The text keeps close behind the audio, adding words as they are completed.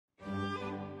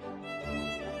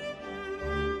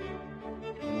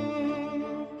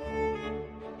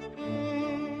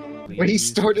When he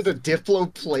started a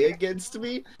Diplo play against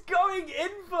me? Going in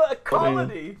for a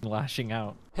comedy! Lashing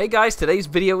out. Hey guys, today's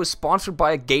video is sponsored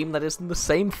by a game that is in the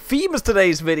same theme as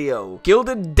today's video.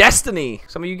 Gilded Destiny.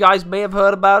 Some of you guys may have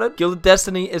heard about it. Gilded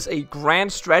Destiny is a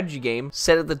grand strategy game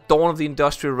set at the dawn of the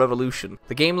Industrial Revolution.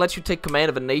 The game lets you take command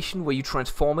of a nation where you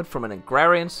transform it from an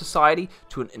agrarian society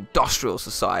to an industrial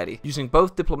society, using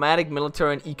both diplomatic,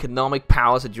 military, and economic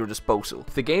powers at your disposal.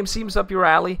 If the game seems up your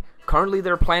alley, currently,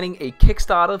 they're planning a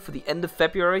Kickstarter for the end of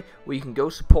February where you can go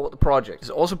support the project. It's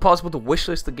also possible to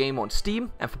wishlist the game on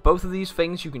Steam, and for both of these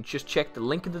things, you can just check the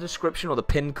link in the description or the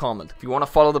pinned comment. If you want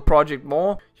to follow the project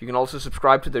more, you can also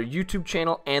subscribe to their YouTube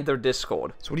channel and their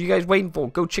Discord. So what are you guys waiting for?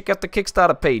 Go check out the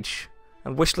Kickstarter page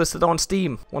and wishlist it on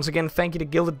Steam. Once again, thank you to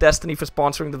Gilded Destiny for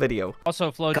sponsoring the video. Also,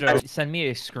 Flojo, send me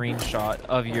a screenshot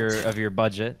of your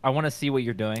budget. I want to see what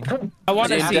you're doing. I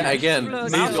want to see again.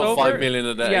 Mouse got 5 million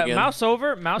a day. Yeah, again. mouse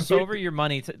over your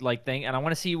money thing, and I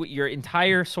want to see what your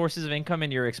entire sources of income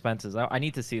and your expenses. I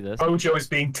need to see this. Flojo is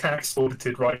being tax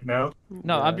audited right now.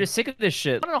 No, I'm just sick of this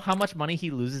shit. I don't know how much money he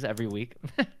loses every week.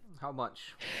 How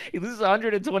much? He loses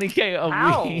 120K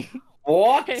a week.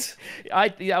 What?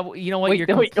 You know what?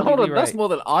 Wait, hold on. Right. That's more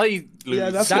than I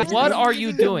lose. Yeah, what are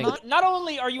you doing? Not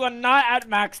only are you not at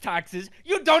max taxes,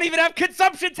 you don't even have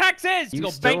consumption taxes. You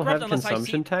go still bankrupt have unless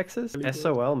consumption taxes?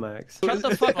 SOL max. Shut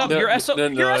the fuck up. Your SOL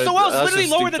is literally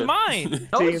lower than mine.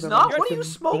 No, it's not. What are you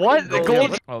smoking?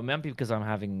 What? Oh, maybe because I'm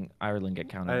having Ireland get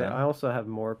counted. I also have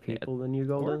more people than you,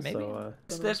 Golden.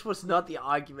 So this was not the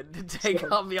argument to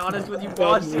take. I'll be honest with you,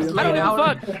 boss. I don't give a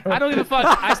fuck. I don't give a fuck.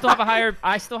 I still have a higher.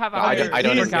 I still have a higher. I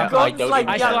don't even. I still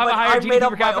have a higher GDP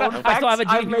per capita. I still have a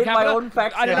GDP per capita.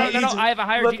 No, I have a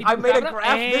higher GDP per capita.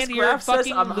 And you're a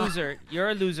fucking loser. You're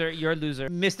a loser. You're a loser.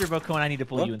 Mr. Bocone, I need to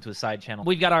pull you into a side channel.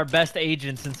 We've got our best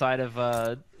agents inside of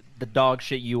the dog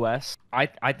shit US. I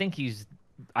think he's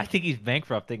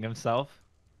bankrupting himself.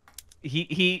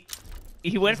 He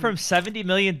went from 70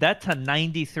 million debt to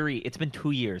 93. It's been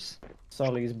 2 years.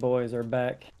 Sully's boys are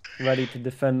back, ready to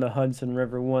defend the Hudson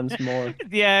River once more.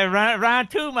 Yeah,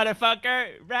 round two,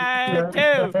 motherfucker. Round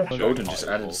two. Jordan just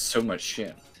added so much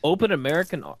shit. Open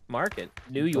American market.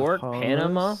 New York,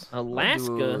 Panama,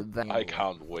 Alaska. I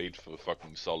can't wait for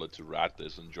fucking Solid to rat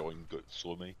this and join good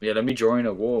swimming. Yeah, let me join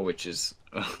a war, which is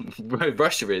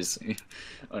Russia is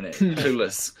on it.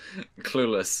 Clueless,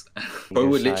 clueless. Bro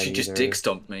would literally just dick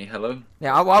stomp me. Hello.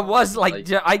 Yeah, I was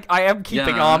like I am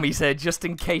keeping armies here just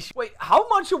in case. Wait, how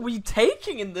much are we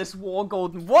taking in this war,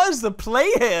 Golden? What is the play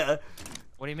here?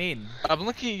 What do you mean? I'm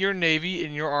looking at your navy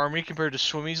and your army compared to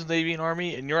Swimmy's navy and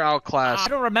army, and you're outclassed. I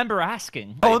don't remember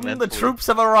asking. Golden, the troops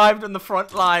have arrived in the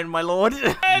front line, my lord.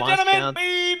 Hey, gentlemen,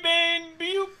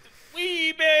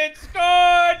 we've been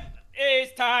scored.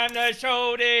 It's time to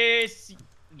show this.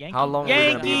 Yankee. How long?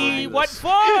 Yankee, what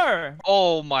for?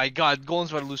 Oh my God,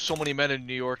 Golden's about to lose so many men in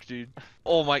New York, dude.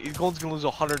 Oh my, Golden's gonna lose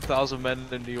 100,000 men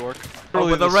in New York. Oh,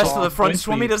 but the rest of the front,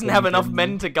 Swimmy doesn't have enough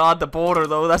men to guard the border,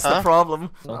 though. That's the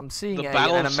problem. I'm seeing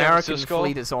an American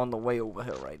fleet is on the way over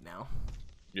here right now.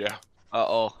 Yeah.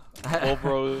 Uh-oh.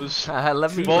 Bros.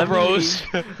 Let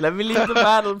me leave the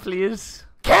battle, please.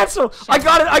 Cancel! I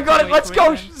got it! Let's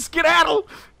go! Skedaddle!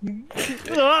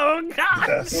 Oh,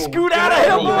 God! Scoot out of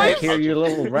here, boys! Here, you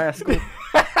little rascal.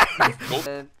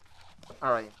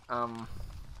 Alright,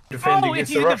 Defending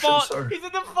against the Russians, sir. He's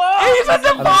in the fault! He's in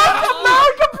the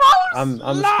fault! I'm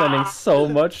spending so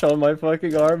much on my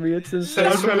fucking army, it's insane.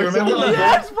 Yes,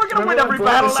 we're gonna win every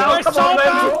battle now! Come on,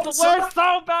 baby! We're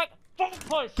so back!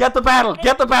 Push. Get the battle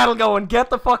going,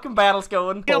 get the fucking battles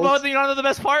going. You know the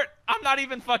best part? I'm not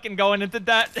even fucking going into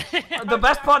debt. The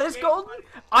best part is, Golden,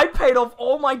 I paid off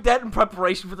all my debt in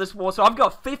preparation for this war, so I've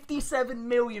got 57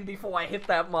 million before I hit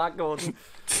that mark, Golden.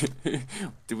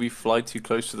 Did we fly too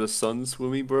close to the sun,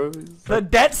 Swimmy bros? The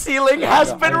debt ceiling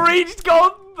has been reached,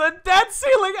 Golden! The debt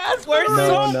ceiling has been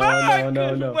reached!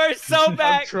 No. We're so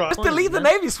back! Just delete the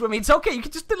Navy, Swimmy, it's okay. You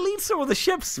can just delete some of the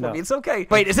ships, Swimmy, it's okay.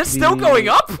 Wait, is it still going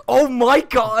up? Oh my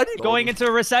God! Going into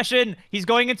a recession! He's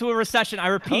going into a recession, I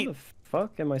repeat. How the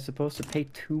fuck am I supposed to pay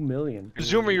 2 million?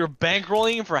 Zoomer, you're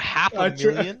bankrolling him for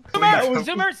 $500,000?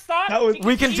 Zoomer, stop!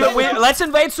 We can do it. Let's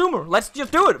invade Sumer. Let's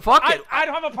just do it. Fuck it. I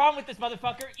don't have a problem with this,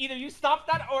 motherfucker. Either you stop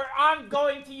that or I'm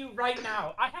going to you right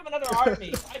now. I have another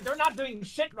army. They're not doing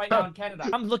shit right now in Canada.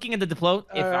 I'm looking at the Diplo.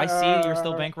 If I see you're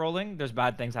still bankrolling, there's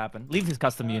bad things happen. Leave his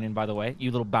custom union, by the way,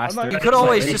 you little bastard. You could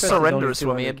always just surrender,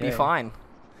 Swimmy. It'd be fine.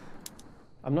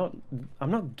 I'm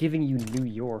not giving you New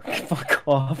York. Fuck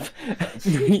off.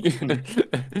 You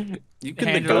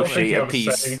can negotiate a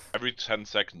peace. Every 10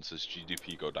 seconds his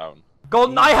GDP go down.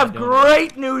 Golden, I have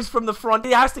great news from the front.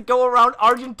 He has to go around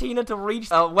Argentina to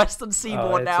reach Western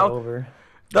Seaboard now. Over.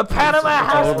 The Panama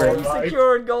has been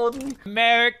secured, Golden.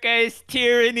 America's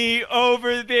tyranny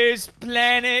over this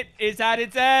planet is at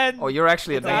its end. Oh, you're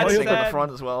actually advancing at the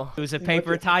front as well. It was a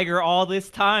paper tiger all this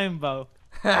time, Bo.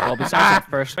 Well, besides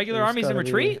the first. Regular armies in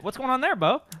retreat? What's going on there,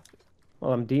 Bo?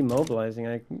 Well, I'm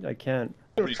demobilizing. I can't.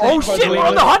 Oh shit, we're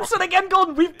on the Hudson again,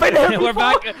 Golden. We've been here before. We're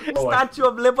back. Statue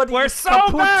of Liberty. We're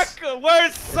so back.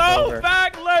 We're so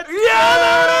back. Let's go.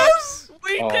 There it is.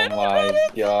 We did my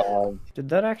god. Did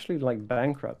that actually like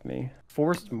bankrupt me?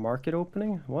 Forced market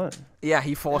opening? What? Yeah,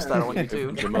 he forced that on you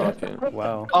too.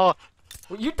 Wow. Oh.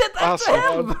 You did that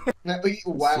to him!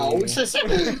 Wow.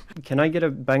 Can I get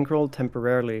a bankroll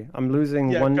temporarily? I'm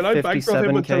losing 157k. Can I bankroll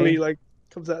him until he like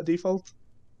comes out of default?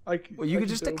 Well, you could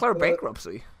just declare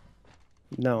bankruptcy.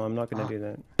 No, I'm not gonna do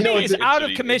that. He is out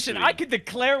of commission. I could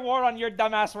declare war on your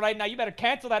dumbass right now. You better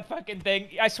cancel that fucking thing.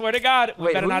 I swear to God,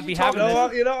 we better not be having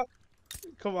this. You know,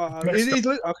 come on.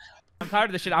 I'm tired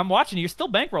of this shit. I'm watching you. You're still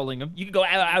bankrolling him. You can go,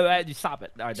 you stop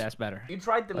it. All right, that's better. You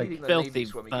tried deleting the Navy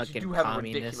swimming. You do have a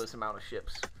ridiculous amount of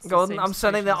ships. Golden, I'm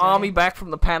sending the army back from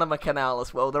the Panama Canal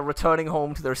as well. They're returning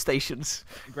home to their stations.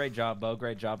 Great job, Bo.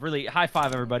 Great job. Really, high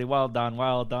five, everybody. Well done.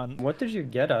 Well done. What did you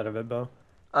get out of it, Bo?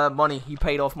 Money. He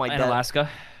paid off my debt.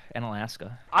 In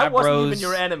Alaska. I wasn't even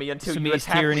your enemy until you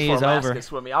attacked me for Alaska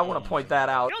swimming. I want to point that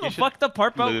out. You know the fucked up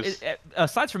part, bro?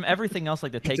 Aside from everything else,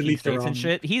 like the taking states and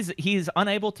shit, he's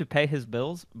unable to pay his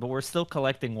bills, but we're still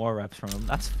collecting war reps from him.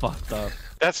 That's fucked up.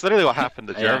 That's literally what happened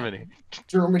to Germany.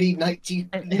 Germany,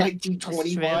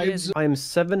 1920 vibes. I am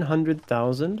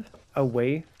 700,000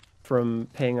 away from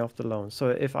paying off the loan. So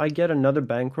if I get another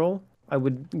bankroll, I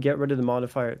would get rid of the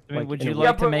modifier. I mean, would you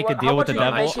like to make a deal with the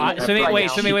devil? Sumi, wait,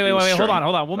 hold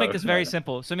on. We'll make this very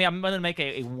simple. Sumi, I'm gonna make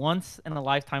a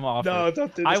once-in-a-lifetime offer. No,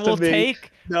 don't do this I will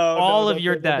take all of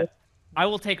your debt. I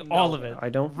will take all of it. I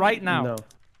don't. Right now. No.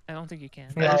 I don't think you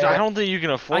can. I don't think you can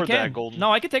afford that, Golden.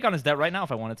 No, I could take on his debt right now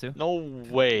if I wanted to. No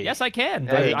way. Yes, I can.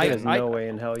 There's no way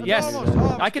in hell you yes,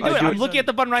 I can do it. I'm looking at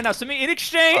the button right now. So in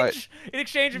exchange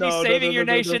of me saving your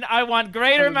nation, I want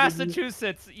Greater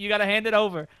Massachusetts. You gotta hand it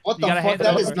over. What the fuck?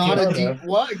 That is not a deep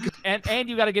what? And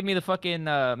you gotta give me the fucking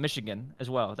Michigan as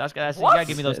well. You gotta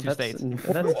give me those two states.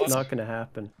 That's not gonna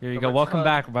happen. Here you go. Welcome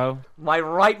back, bro. My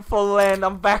rightful land.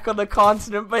 I'm back on the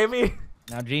continent, baby.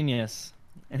 Now, genius.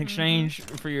 In exchange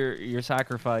for your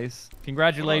sacrifice,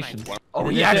 congratulations. Oh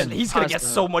yeah, he's gonna get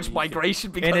so much migration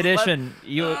because. In addition,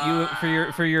 you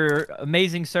for your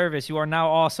amazing service, you are now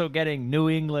also getting New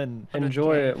England.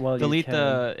 Enjoy it while delete you can.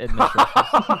 the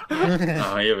administration.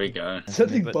 Oh, here we go.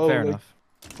 Fair enough.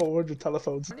 400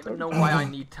 telephones. I don't even know why I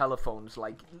need telephones.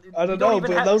 Like, I don't know,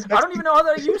 but those I don't even know how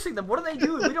they're using them. What do they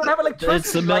do? We don't have electricity.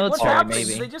 It's the like, what's military, happening?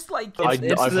 maybe. They just like. I've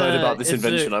heard about this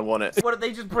invention. I want it. What,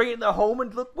 they just bring it in their home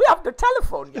and look? We have the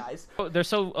telephone, guys. They're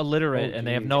so illiterate and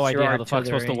they have no idea how the fuck's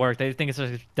supposed to work. They think it's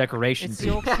a decoration piece.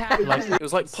 It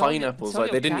was like pineapples.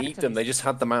 Like they didn't eat them. They just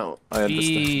had them out. I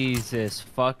understand. Jesus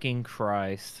fucking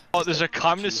Christ. Oh, there's a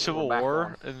communist civil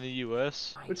war in the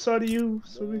U.S. Which side are you?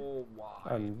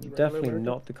 I'm definitely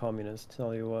not the communist.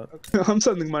 Tell you what. I'm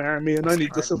sending my army, and I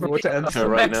need the civil war to end.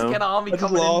 Right Mexican army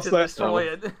coming in to destroy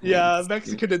it. Yeah,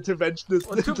 Mexican interventionist.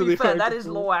 Well, to be fair, that is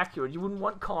law accurate. You wouldn't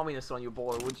want communists on your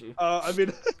border, would you? I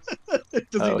mean,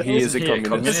 he is a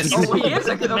communist. Oh, he is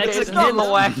a communist. It's not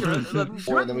law accurate.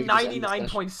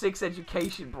 99.6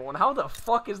 education, bro. And how the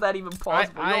fuck is that even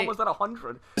possible? You're almost at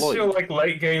 100. I feel like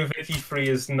late game 53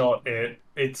 is not it.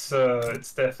 It's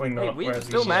definitely not. Hey, we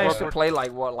still managed to play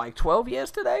like what, like 12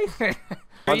 years today?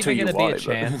 Are you gonna be a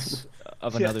chance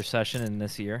of another session in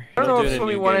this year? I don't know if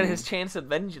Sumi wanted his chance at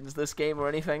vengeance this game or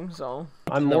anything, so.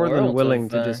 I'm more than willing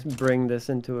to just bring this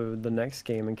into the next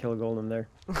game and kill Golden there.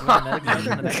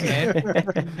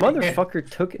 Motherfucker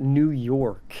took New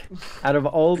York out of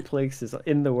all places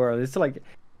in the world. It's like,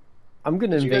 I'm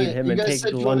gonna invade him and take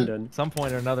London. At some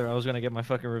point or another, I was gonna get my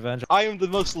fucking revenge. I am the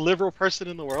most liberal person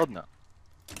in the world now.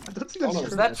 I don't think that's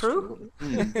Is that true?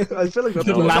 I feel like that's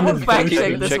Someone fact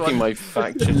check this checking one. my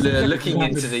fact. Looking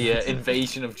into the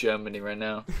invasion of Germany right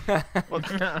now. Well,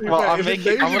 I'm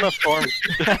gonna form.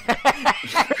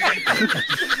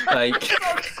 Like,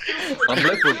 I'm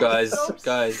liberal, guys.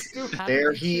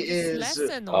 There he is.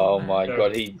 Oh my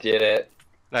god, he did it.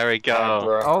 There we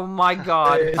go. Oh my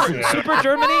god.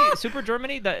 Super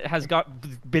Germany that has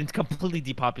been completely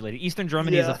depopulated. Eastern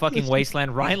Germany is a fucking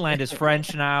wasteland. Rhineland is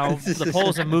French now. The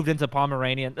Poles have moved into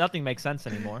Pomeranian. Nothing makes sense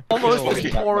anymore. Almost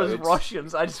as poor as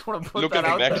Russians. I just want to put that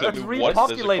out there. It's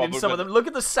repopulating some of them. Look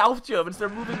at the South Germans. They're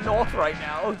moving north right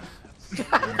now.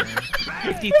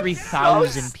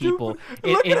 53,000 people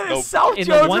in South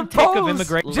the one tick of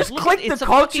immigration. Just click the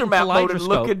culture map mode and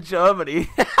look at Germany.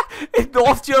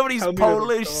 North Germany's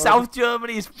Polish, South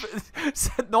Germany's...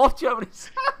 North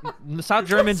Germany's... South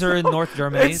Germans are in North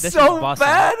Germany. It's this so is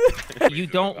bad! You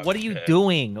don't... What are you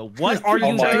doing? What are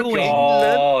you my doing?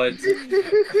 God.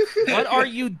 What are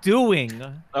you doing?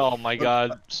 Oh my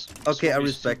god. Okay, I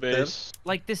respect this.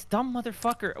 Like this dumb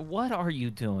motherfucker. What are you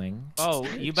doing? Oh,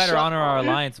 you better honor our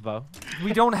alliance, Bo.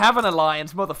 We don't have an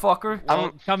alliance, motherfucker.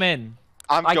 Well, come in.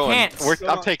 I can't.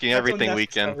 I'm taking everything we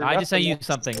can. I just say you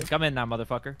something. Come in now,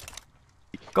 motherfucker.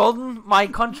 Golden, my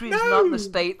country is not in the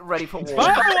state ready for war. Oh,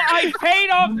 I paid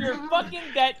off your fucking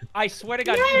debt. I swear to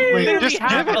God, you literally just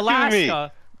have give it to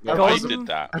Alaska. No, Golden, I did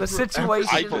that. the situation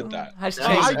I did that. has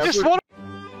changed. I just want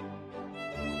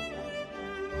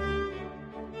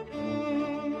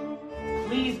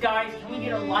Please, guys, can we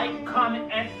get a like,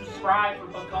 comment, and subscribe for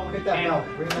Bokowen's channel?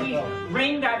 Please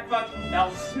ring that fucking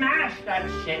bell, smash that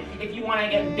shit if you want to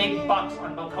get big bucks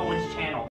on Bokowen's channel.